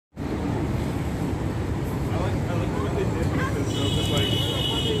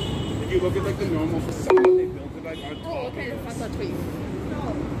look at like the normal facade, they built it like on top. Oh, okay, that's not tweet.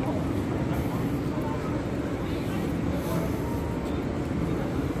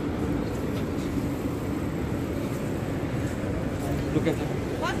 Look at that.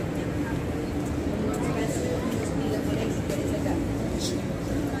 What?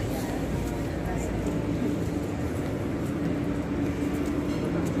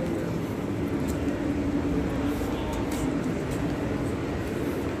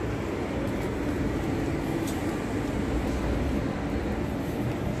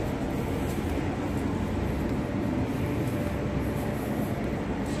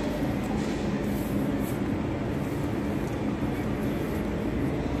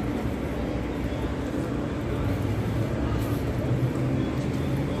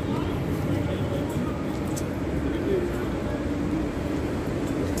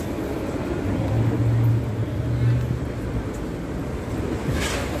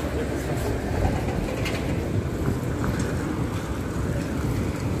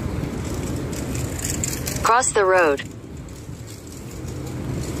 Cross the road.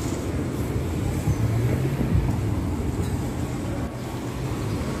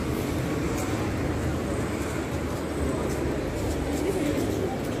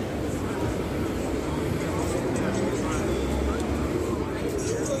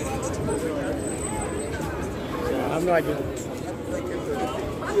 Yeah, I have no idea.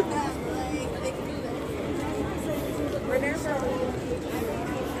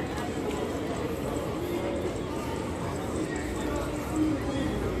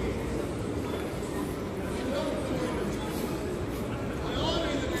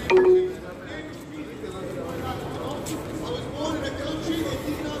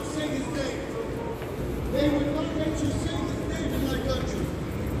 They would not let you say his name in my country.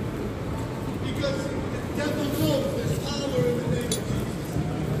 Because the devil knows there's power in the name of Jesus.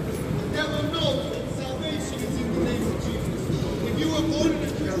 The devil knows that salvation is in the name of Jesus. If you were born in a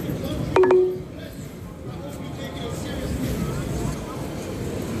Christian country, bless you. I hope you take it seriously.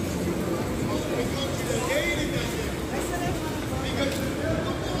 A country that hated that name. Because the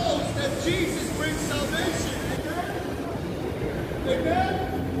devil knows that Jesus brings salvation. Amen?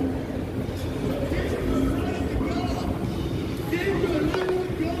 Give your life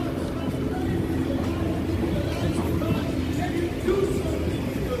to God.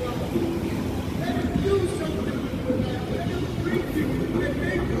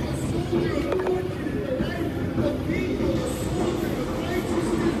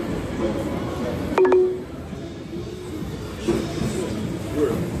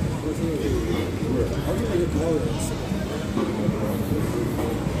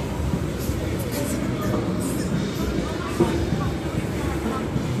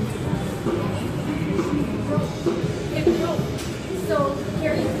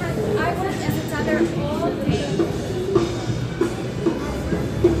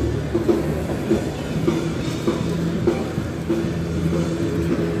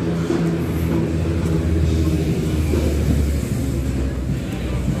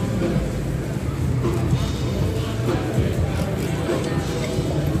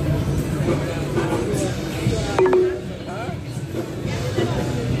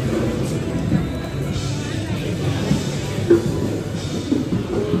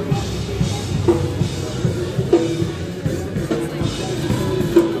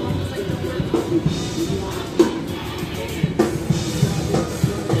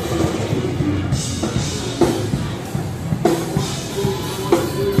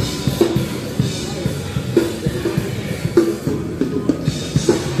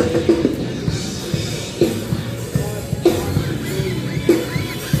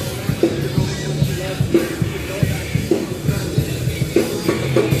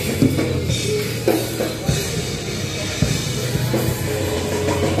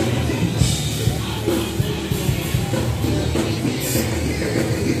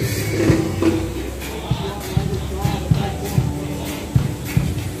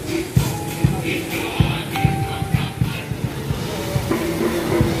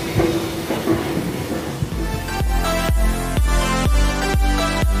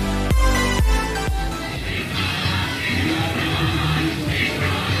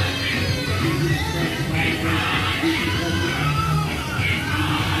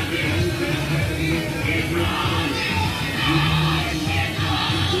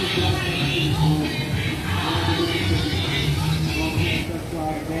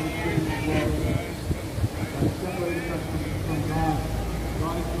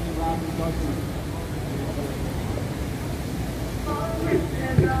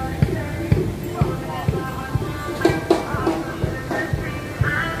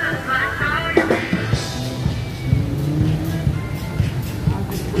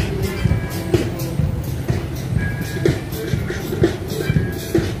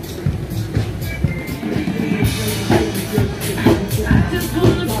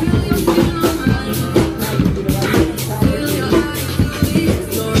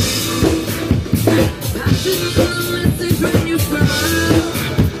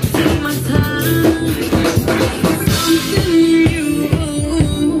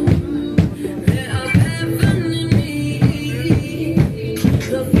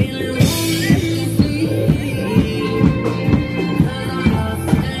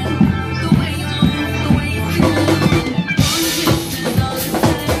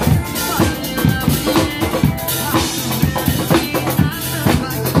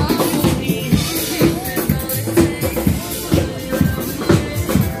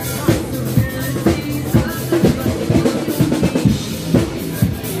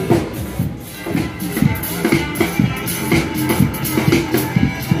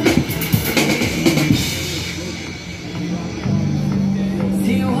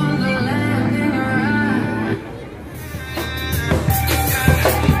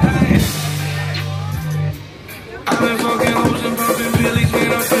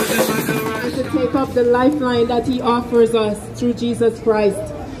 And to take up the lifeline that he offers us through Jesus Christ.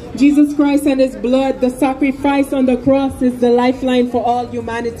 Jesus Christ and his blood, the sacrifice on the cross, is the lifeline for all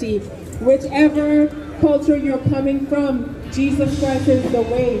humanity. Whichever culture you're coming from, Jesus Christ is the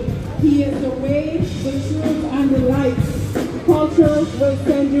way. He is the way, the truth, and the life. Culture will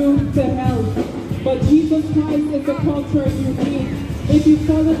send you to hell, but Jesus Christ is the culture you need. If you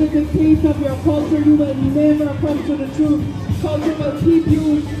follow the dictates of your culture, you will never come to the truth. Culture will keep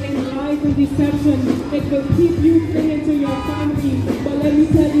you in lies and deception. It will keep you clinging to your family. But let me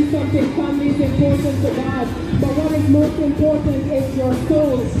tell you something, family is important to God. But what is most important is your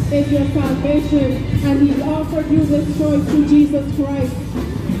soul, is your salvation. And he's offered you this choice through Jesus Christ.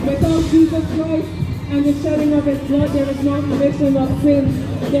 Without Jesus Christ and the shedding of his blood, there is no remission of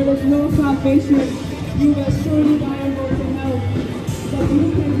sin. There is no salvation. You will surely die and go to hell. But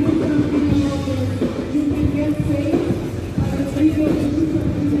you can do something about this. You can get saved.